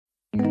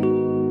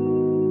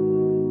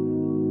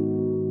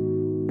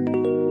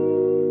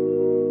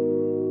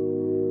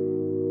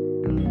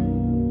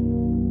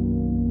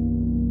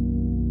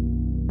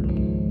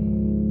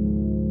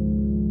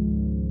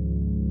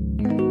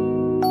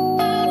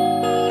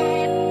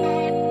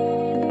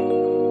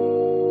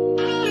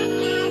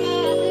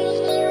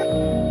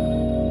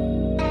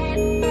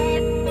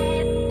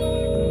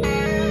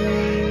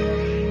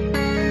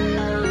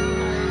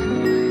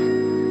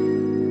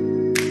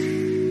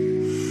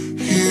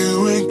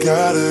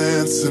gotta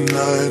answer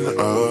none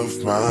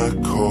of my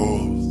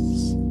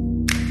calls.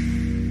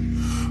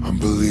 I'm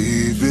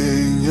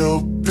believing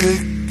you'll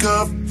pick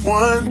up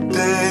one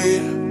day.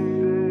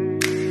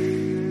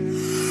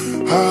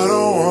 I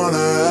don't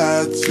wanna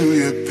add to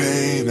your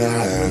pain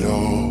at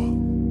all.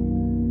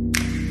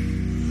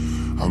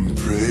 I'm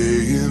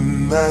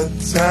praying that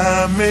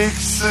time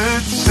makes a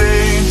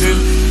change in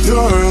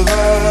your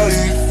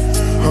life.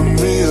 I'm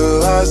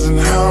realizing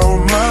how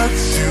much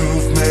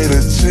you've made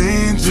a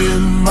change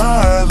in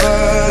my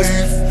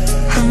life,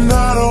 and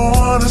I don't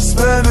wanna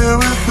spend it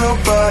with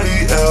nobody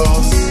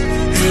else.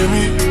 Hear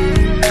me?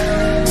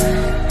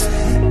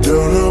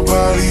 Don't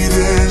nobody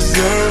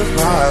deserve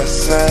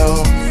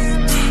myself.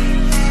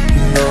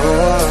 No,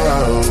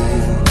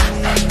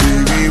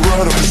 baby,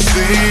 what I'm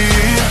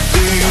saying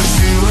is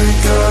you ain't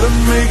gotta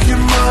make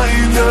your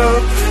mind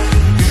up.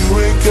 You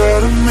ain't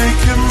gotta make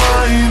your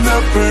mind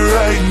up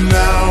right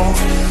now.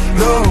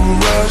 No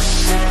rush,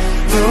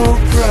 no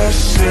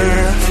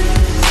pressure.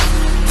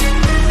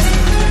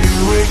 You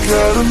ain't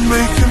gotta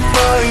make your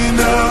mind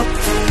up.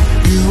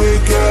 You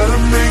ain't gotta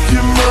make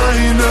your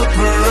mind up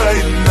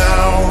right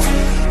now.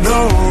 No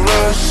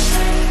rush,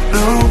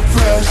 no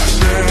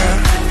pressure.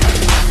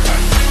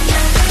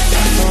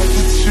 Thought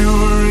that you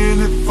were in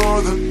it for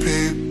the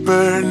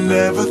paper.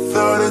 Never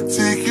thought I'd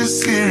take you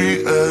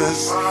serious.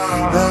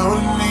 Now I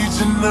need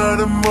you not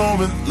a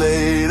moment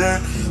later.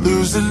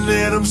 Losing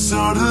it, I'm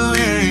so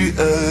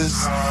delirious.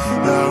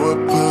 Now I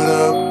put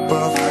up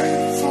a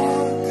fight for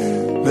it.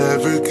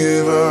 Never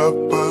give up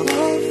a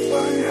love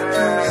like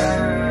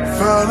this.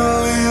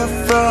 Finally I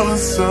found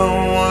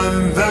someone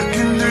that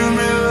can do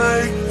me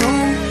like no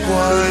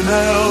one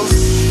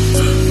else.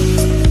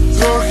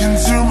 Talking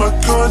to my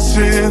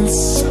conscience,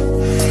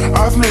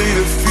 I've made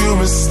a few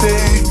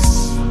mistakes.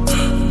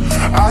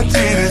 I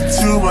did it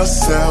to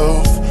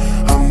myself.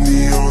 I'm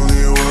the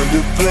only one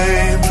to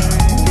blame.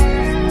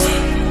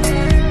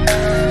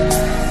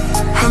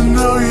 I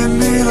know you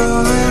need a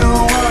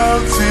little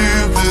while to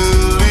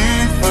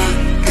believe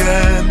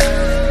again,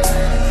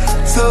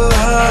 to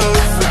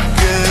love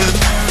again.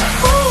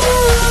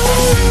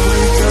 You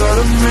ain't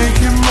gotta make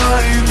your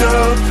mind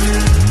up.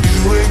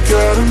 You ain't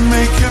gotta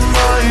make your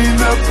mind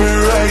up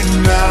right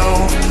now.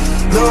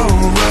 No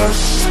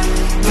rush,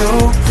 no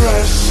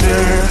pressure.